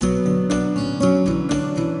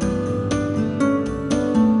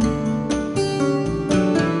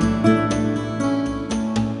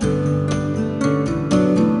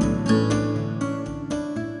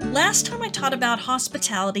about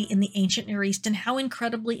hospitality in the ancient Near East and how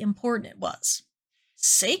incredibly important it was.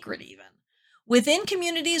 Sacred, even. Within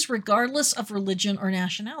communities, regardless of religion or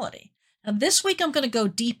nationality. Now, this week I'm going to go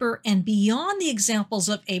deeper and beyond the examples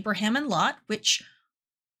of Abraham and Lot, which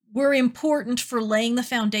were important for laying the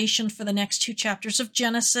foundation for the next 2 chapters of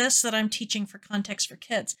Genesis that I'm teaching for Context for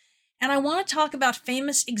Kids. And I want to talk about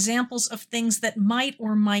famous examples of things that might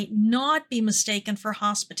or might not be mistaken for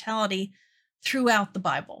hospitality throughout the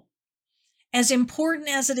Bible. As important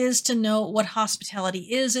as it is to know what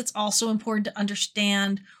hospitality is, it's also important to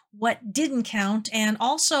understand what didn't count and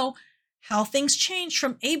also how things changed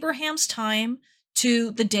from Abraham's time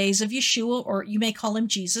to the days of Yeshua, or you may call him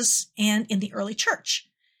Jesus, and in the early church.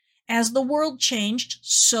 As the world changed,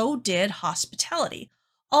 so did hospitality.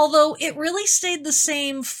 Although it really stayed the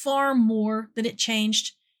same far more than it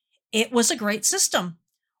changed, it was a great system.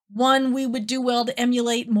 One we would do well to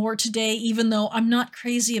emulate more today, even though I'm not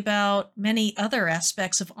crazy about many other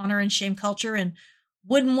aspects of honor and shame culture and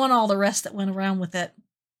wouldn't want all the rest that went around with it.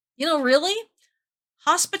 Really,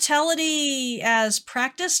 hospitality as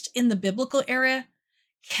practiced in the biblical era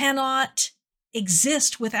cannot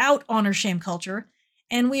exist without honor shame culture,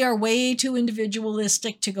 and we are way too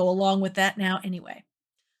individualistic to go along with that now anyway.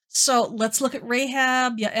 So let's look at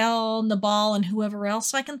Rahab, Yael, Nabal, and whoever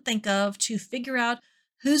else I can think of to figure out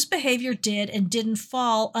whose behavior did and didn't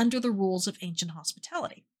fall under the rules of ancient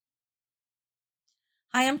hospitality.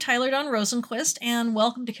 Hi, I'm Tyler Don Rosenquist, and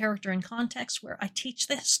welcome to Character in Context, where I teach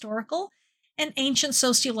the historical and ancient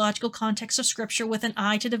sociological context of Scripture with an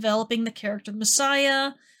eye to developing the character of the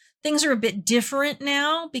Messiah. Things are a bit different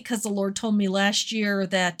now because the Lord told me last year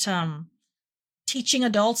that teaching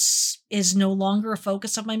adults is no longer a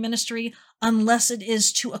focus of my ministry unless it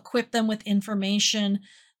is to equip them with information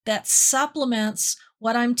that supplements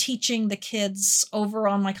what I'm teaching the kids over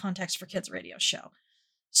on my Context for Kids radio show.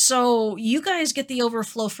 So you guys get the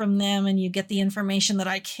overflow from them and you get the information that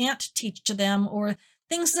I can't teach to them or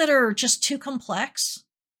things that are just too complex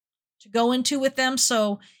to go into with them.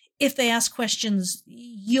 So if they ask questions,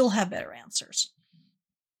 you'll have better answers.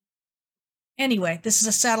 Anyway, this is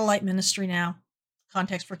a satellite ministry now.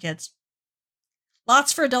 Context for Kids.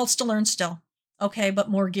 Lots for adults to learn still. Okay, but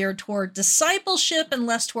more geared toward discipleship and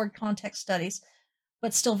less toward context studies,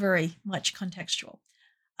 but still very much contextual.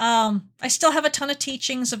 I still have a ton of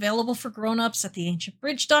teachings available for grown-ups at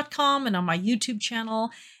theancientbridge.com and on my YouTube channel,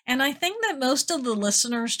 and I think that most of the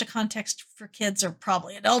listeners to Context for Kids are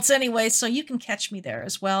probably adults anyway, so you can catch me there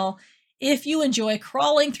as well if you enjoy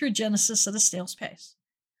crawling through Genesis at a snail's pace.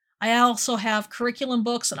 I also have curriculum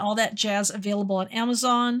books and all that jazz available on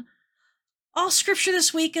Amazon. All scripture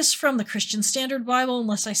this week is from the Christian Standard Bible,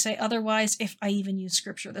 unless I say otherwise, if I even use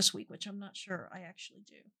scripture this week, which I'm not sure I actually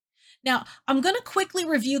do. Now, I'm going to quickly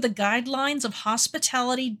review the guidelines of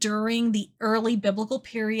hospitality during the early biblical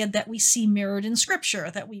period that we see mirrored in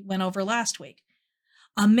scripture that we went over last week.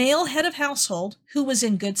 A male head of household who was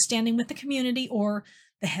in good standing with the community or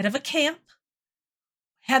the head of a camp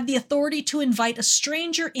had the authority to invite a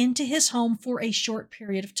stranger into his home for a short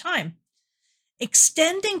period of time,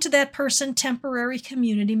 extending to that person temporary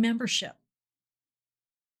community membership.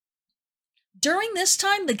 During this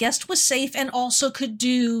time, the guest was safe and also could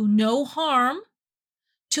do no harm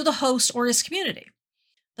to the host or his community.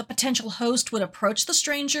 The potential host would approach the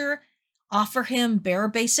stranger, offer him bare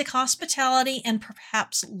basic hospitality and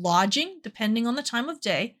perhaps lodging, depending on the time of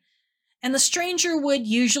day, and the stranger would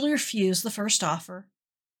usually refuse the first offer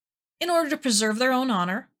in order to preserve their own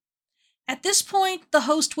honor. At this point, the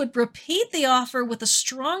host would repeat the offer with a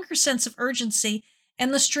stronger sense of urgency,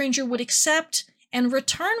 and the stranger would accept and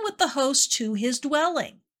return with the host to his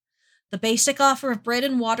dwelling. The basic offer of bread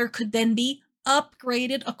and water could then be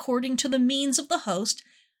upgraded according to the means of the host,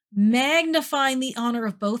 magnifying the honor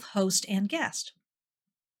of both host and guest.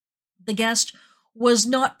 The guest was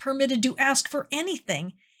not permitted to ask for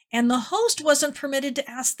anything, and the host wasn't permitted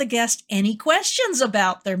to ask the guest any questions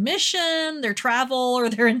about their mission, their travel, or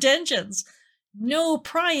their intentions. No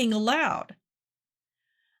prying allowed.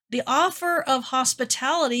 The offer of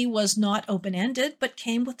hospitality was not open-ended, but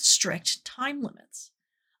came with strict time limits.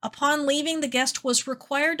 Upon leaving, the guest was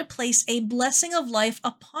required to place a blessing of life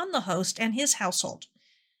upon the host and his household.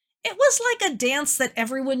 It was like a dance that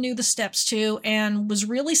everyone knew the steps to and was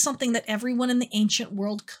really something that everyone in the ancient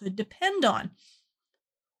world could depend on,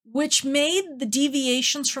 which made the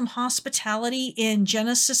deviations from hospitality in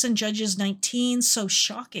Genesis and Judges 19 so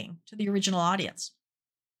shocking to the original audience.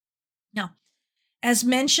 Now, as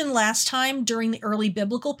mentioned last time, during the early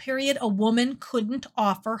biblical period, a woman couldn't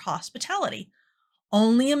offer hospitality.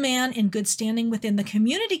 Only a man in good standing within the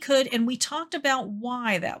community could, and we talked about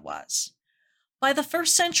why that was. By the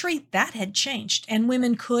first century, that had changed, and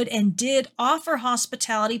women could and did offer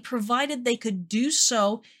hospitality provided they could do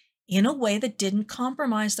so in a way that didn't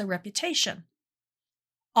compromise their reputation.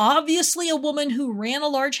 Obviously, a woman who ran a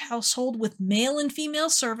large household with male and female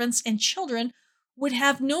servants and children would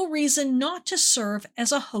have no reason not to serve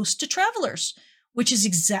as a host to travelers, which is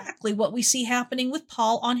exactly what we see happening with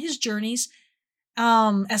Paul on his journeys,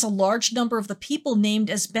 as a large number of the people named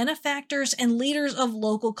as benefactors and leaders of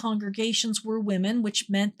local congregations were women, which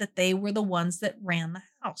meant that they were the ones that ran the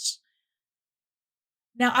house.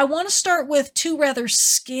 Now, I want to start with two rather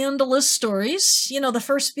scandalous stories. The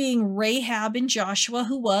first being Rahab in Joshua,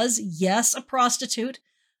 who was, yes, a prostitute,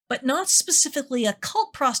 but not specifically a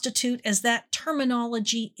cult prostitute, as that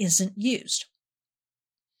terminology isn't used.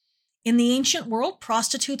 In the ancient world,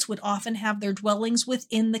 prostitutes would often have their dwellings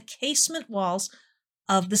within the casement walls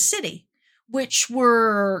of the city, which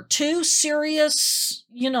were two serious,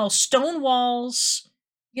 stone walls,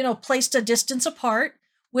 placed a distance apart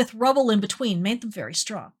with rubble in between, made them very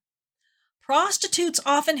strong. Prostitutes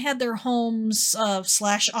often had their homes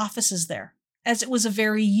slash offices there, as it was a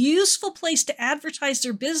very useful place to advertise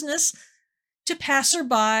their business to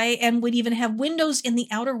passerby, and would even have windows in the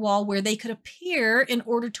outer wall where they could appear in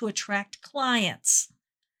order to attract clients.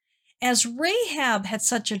 As Rahab had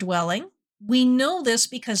such a dwelling, we know this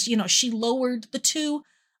because, she lowered the two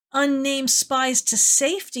unnamed spies to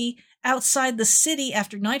safety outside the city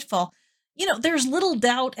after nightfall. There's little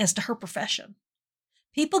doubt as to her profession.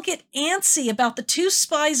 People get antsy about the two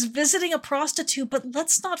spies visiting a prostitute, but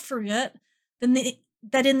let's not forget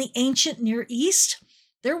that in the ancient Near East,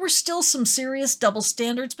 there were still some serious double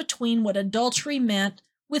standards between what adultery meant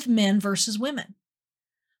with men versus women.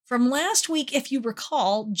 From last week, if you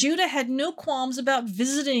recall, Judah had no qualms about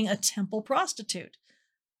visiting a temple prostitute.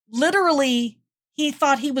 Literally, he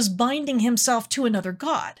thought he was binding himself to another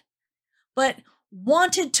god, but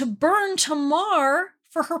wanted to burn Tamar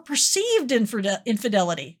for her perceived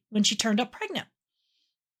infidelity when she turned up pregnant.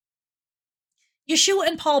 Yeshua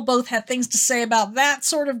and Paul both had things to say about that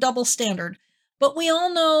sort of double standard, but we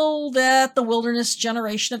all know that the wilderness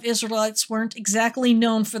generation of Israelites weren't exactly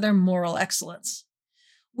known for their moral excellence.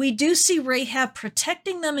 We do see Rahab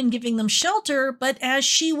protecting them and giving them shelter, but as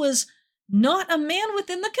she was not a man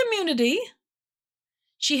within the community,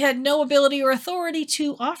 she had no ability or authority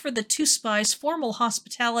to offer the two spies formal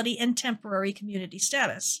hospitality and temporary community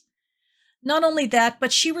status. Not only that,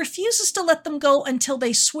 but she refuses to let them go until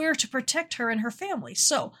they swear to protect her and her family.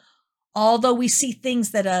 So, although we see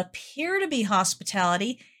things that appear to be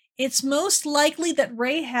hospitality, it's most likely that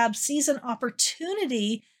Rahab sees an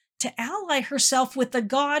opportunity to ally herself with the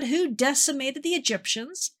god who decimated the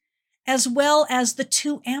Egyptians, as well as the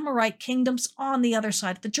two Amorite kingdoms on the other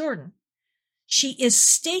side of the Jordan. She is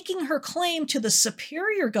staking her claim to the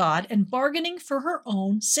superior god and bargaining for her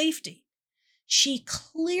own safety. She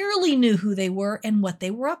clearly knew who they were and what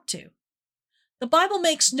they were up to. The Bible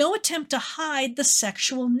makes no attempt to hide the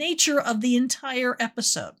sexual nature of the entire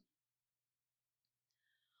episode.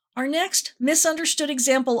 Our next misunderstood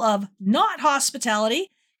example of not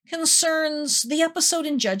hospitality concerns the episode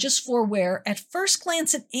in Judges 4, where, at first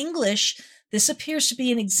glance in English, this appears to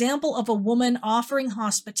be an example of a woman offering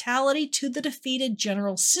hospitality to the defeated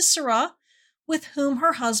General Sisera, with whom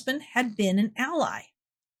her husband had been an ally.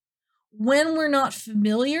 When we're not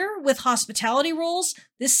familiar with hospitality roles,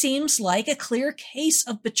 this seems like a clear case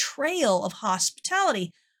of betrayal of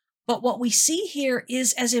hospitality. But what we see here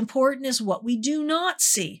is as important as what we do not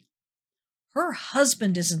see. Her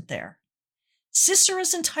husband isn't there.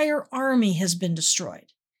 Sisera's entire army has been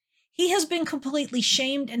destroyed. He has been completely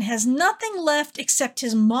shamed and has nothing left except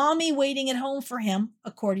his mommy waiting at home for him,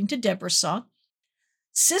 according to Deborah's song.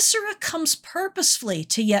 Sisera comes purposefully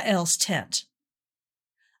to Yael's tent,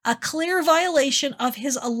 a clear violation of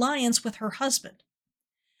his alliance with her husband.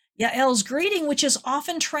 Yael's greeting, which is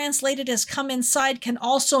often translated as come inside, can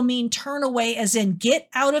also mean turn away, as in get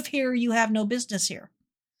out of here, you have no business here.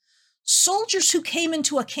 Soldiers who came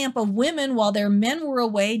into a camp of women while their men were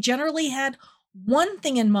away generally had one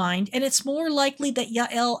thing in mind, and it's more likely that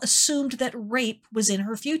Yael assumed that rape was in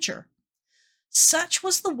her future. Such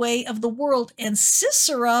was the way of the world, and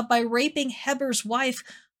Sisera, by raping Heber's wife,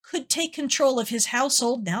 could take control of his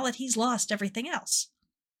household now that he's lost everything else.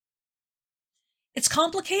 It's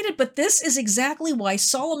complicated, but this is exactly why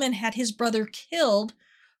Solomon had his brother killed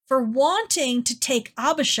for wanting to take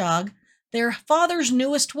Abishag, their father's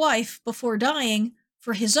newest wife, before dying,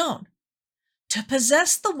 for his own. To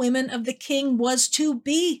possess the women of the king was to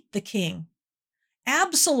be the king.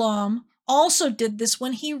 Absalom also did this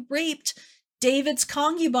when he raped David's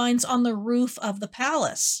concubines on the roof of the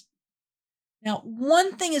palace. Now,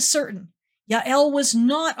 one thing is certain. Yael was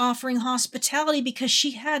not offering hospitality because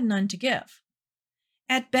she had none to give.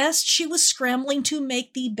 At best, she was scrambling to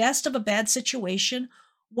make the best of a bad situation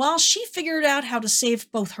while she figured out how to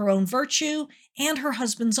save both her own virtue and her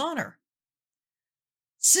husband's honor.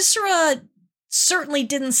 Sisera certainly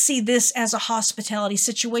didn't see this as a hospitality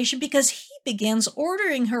situation because he begins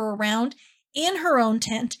ordering her around in her own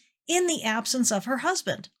tent in the absence of her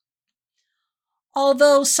husband.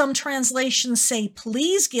 Although some translations say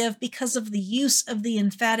please give because of the use of the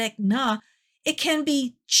emphatic na, it can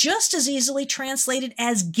be just as easily translated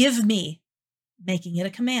as give me, making it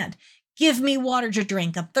a command. Give me water to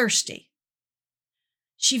drink, I'm thirsty.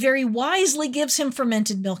 She very wisely gives him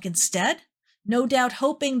fermented milk instead, no doubt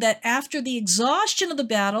hoping that after the exhaustion of the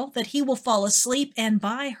battle that he will fall asleep and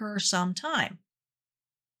buy her some time.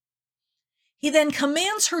 He then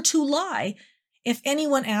commands her to lie if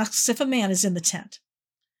anyone asks if a man is in the tent,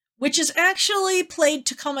 which is actually played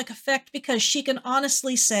to comic effect because she can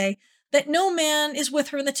honestly say that no man is with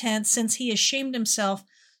her in the tent since he has shamed himself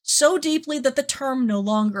so deeply that the term no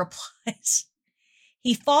longer applies.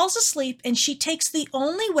 He falls asleep and she takes the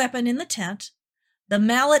only weapon in the tent, the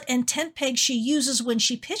mallet and tent peg she uses when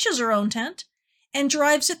she pitches her own tent, and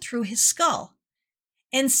drives it through his skull.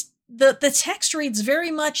 And the text reads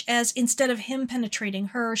very much as instead of him penetrating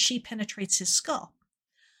her, she penetrates his skull.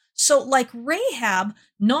 So like Rahab,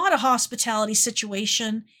 not a hospitality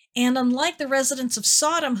situation, and unlike the residents of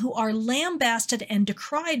Sodom who are lambasted and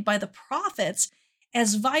decried by the prophets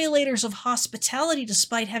as violators of hospitality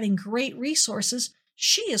despite having great resources,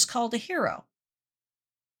 she is called a hero.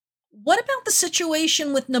 What about the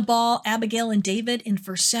situation with Nabal, Abigail, and David in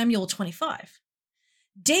 1 Samuel 25?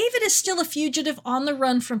 David is still a fugitive on the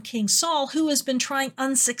run from King Saul, who has been trying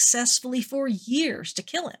unsuccessfully for years to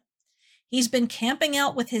kill him. He's been camping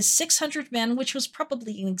out with his 600 men, which was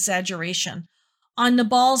probably an exaggeration, on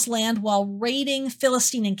Nabal's land while raiding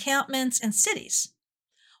Philistine encampments and cities.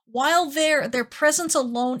 While there, their presence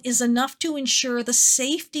alone is enough to ensure the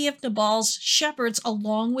safety of Nabal's shepherds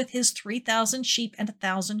along with his 3,000 sheep and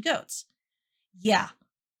 1,000 goats. Yeah,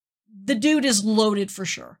 the dude is loaded for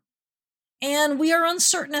sure. And we are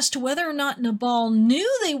uncertain as to whether or not Nabal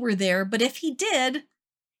knew they were there, but if he did,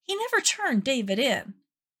 he never turned David in.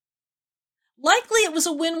 Likely it was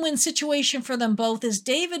a win-win situation for them both, as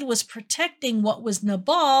David was protecting what was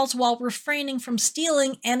Nabal's while refraining from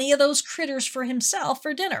stealing any of those critters for himself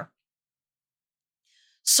for dinner.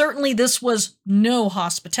 Certainly this was no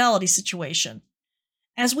hospitality situation.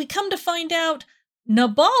 As we come to find out,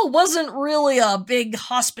 Nabal wasn't really a big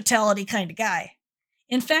hospitality kind of guy.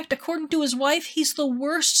 In fact, according to his wife, he's the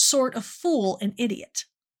worst sort of fool and idiot.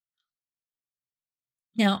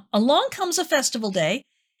 Now, along comes a festival day,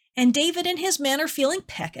 and David and his men are feeling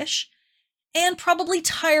peckish and probably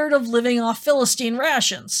tired of living off Philistine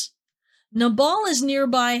rations. Nabal is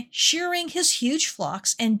nearby shearing his huge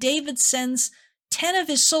flocks, and David sends 10 of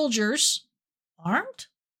his soldiers, armed?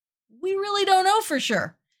 We really don't know for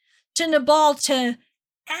sure, to Nabal to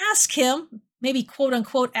ask him, maybe quote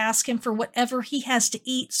unquote ask him for whatever he has to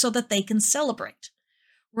eat so that they can celebrate,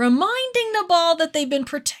 reminding Nabal that they've been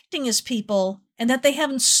protecting his people and that they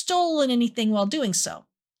haven't stolen anything while doing so.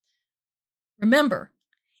 Remember,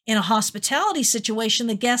 in a hospitality situation,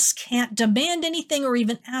 the guests can't demand anything or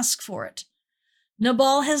even ask for it.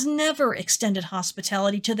 Nabal has never extended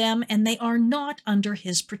hospitality to them, and they are not under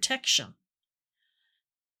his protection.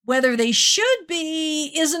 Whether they should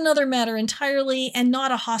be is another matter entirely, and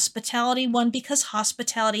not a hospitality one, because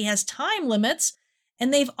hospitality has time limits,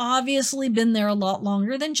 and they've obviously been there a lot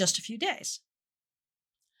longer than just a few days.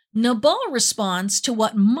 Nabal responds to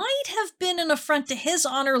what might have been an affront to his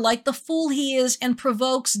honor like the fool he is, and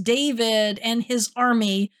provokes David and his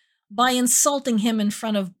army by insulting him in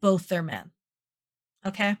front of both their men.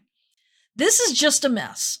 Okay? This is just a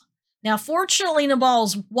mess. Now, fortunately,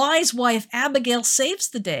 Nabal's wise wife Abigail saves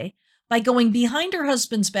the day by going behind her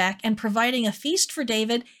husband's back and providing a feast for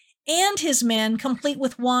David and his men, complete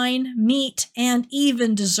with wine, meat, and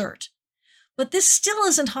even dessert. But this still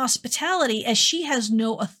isn't hospitality, as she has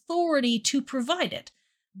no authority to provide it.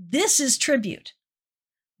 This is tribute.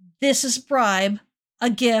 This is bribe, a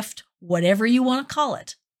gift, whatever you want to call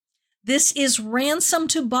it. This is ransom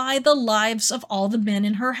to buy the lives of all the men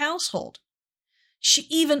in her household. She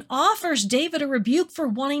even offers David a rebuke for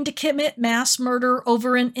wanting to commit mass murder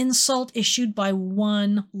over an insult issued by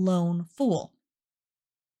one lone fool.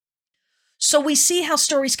 So we see how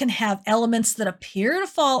stories can have elements that appear to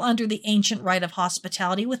fall under the ancient rite of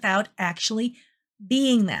hospitality without actually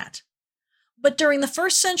being that. But during the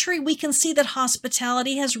 1st century, we can see that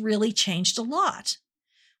hospitality has really changed a lot.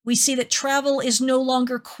 We see that travel is no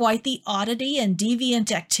longer quite the oddity and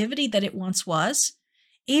deviant activity that it once was,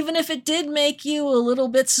 even if it did make you a little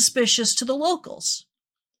bit suspicious to the locals.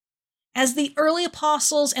 As the early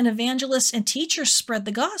apostles and evangelists and teachers spread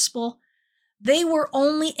the gospel, they were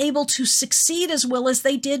only able to succeed as well as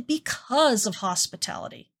they did because of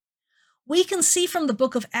hospitality. We can see from the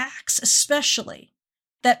book of Acts, especially,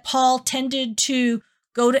 that Paul tended to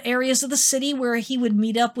go to areas of the city where he would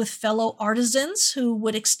meet up with fellow artisans who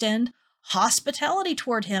would extend hospitality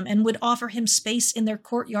toward him and would offer him space in their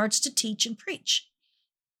courtyards to teach and preach.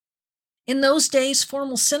 In those days,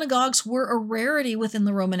 formal synagogues were a rarity within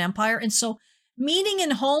the Roman Empire, and so meeting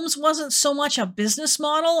in homes wasn't so much a business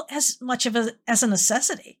model as much as a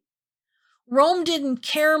necessity. Rome didn't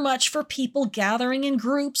care much for people gathering in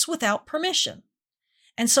groups without permission.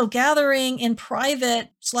 And so gathering in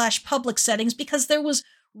private/public settings, because there was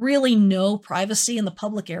really no privacy in the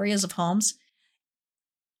public areas of homes,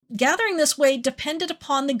 gathering this way depended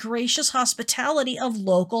upon the gracious hospitality of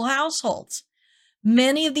local households.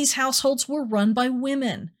 Many of these households were run by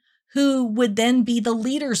women, who would then be the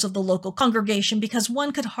leaders of the local congregation, because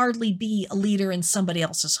one could hardly be a leader in somebody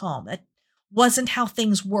else's home. That wasn't how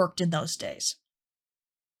things worked in those days.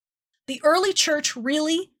 The early church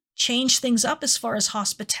really changed things up as far as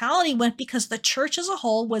hospitality went, because the church as a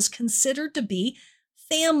whole was considered to be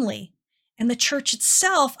family, and the church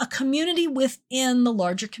itself a community within the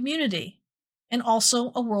larger community, and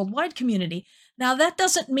also a worldwide community. Now, that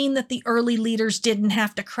doesn't mean that the early leaders didn't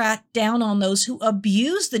have to crack down on those who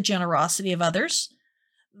abused the generosity of others.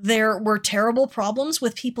 There were terrible problems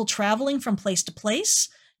with people traveling from place to place,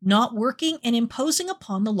 not working, and imposing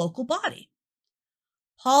upon the local body.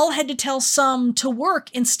 Paul had to tell some to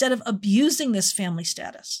work instead of abusing this family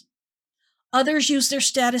status. Others used their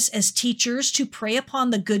status as teachers to prey upon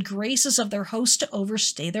the good graces of their host to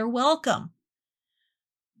overstay their welcome.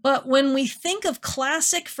 But when we think of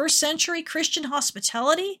classic first century Christian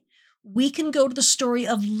hospitality, we can go to the story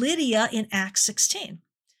of Lydia in Acts 16.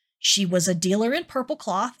 She was a dealer in purple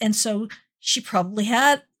cloth, and so she probably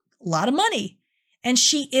had a lot of money. And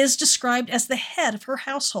she is described as the head of her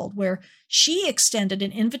household, where she extended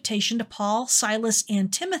an invitation to Paul, Silas,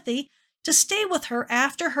 and Timothy to stay with her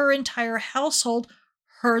after her entire household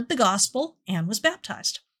heard the gospel and was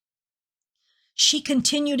baptized. She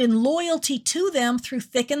continued in loyalty to them through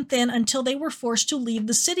thick and thin until they were forced to leave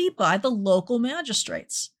the city by the local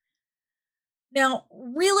magistrates. Now,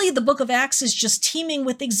 really, the book of Acts is just teeming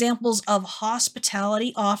with examples of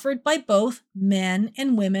hospitality offered by both men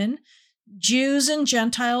and women, Jews and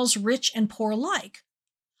Gentiles, rich and poor alike.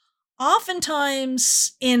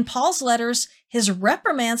 Oftentimes, in Paul's letters, his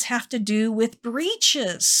reprimands have to do with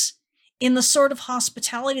breaches in the sort of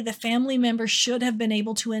hospitality that family members should have been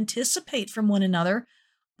able to anticipate from one another,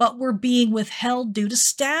 but were being withheld due to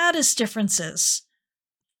status differences.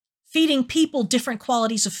 Feeding people different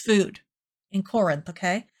qualities of food in Corinth,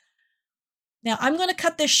 okay? Now, I'm going to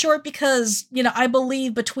cut this short because, I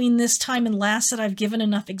believe between this time and last that I've given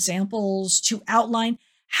enough examples to outline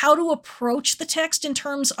how to approach the text in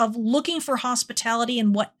terms of looking for hospitality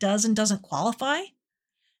and what does and doesn't qualify.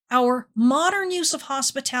 Our modern use of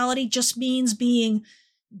hospitality just means being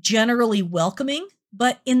generally welcoming,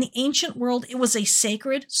 but in the ancient world, it was a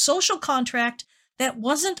sacred social contract that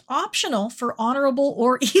wasn't optional for honorable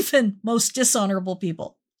or even most dishonorable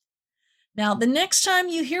people. Now, the next time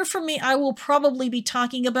you hear from me, I will probably be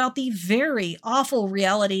talking about the very awful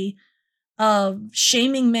reality of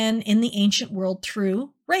shaming men in the ancient world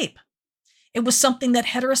through rape. It was something that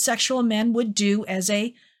heterosexual men would do as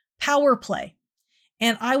a power play.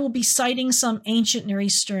 And I will be citing some ancient Near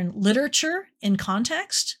Eastern literature in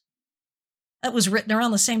context that was written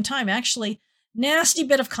around the same time, actually. Nasty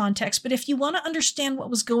bit of context, but if you want to understand what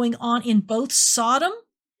was going on in both Sodom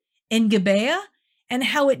and Gibeah and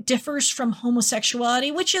how it differs from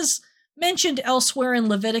homosexuality, which is mentioned elsewhere in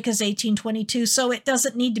Leviticus 18:22, so it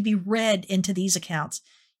doesn't need to be read into these accounts.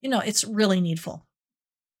 It's really needful.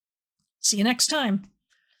 See you next time.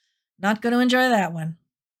 Not going to enjoy that one.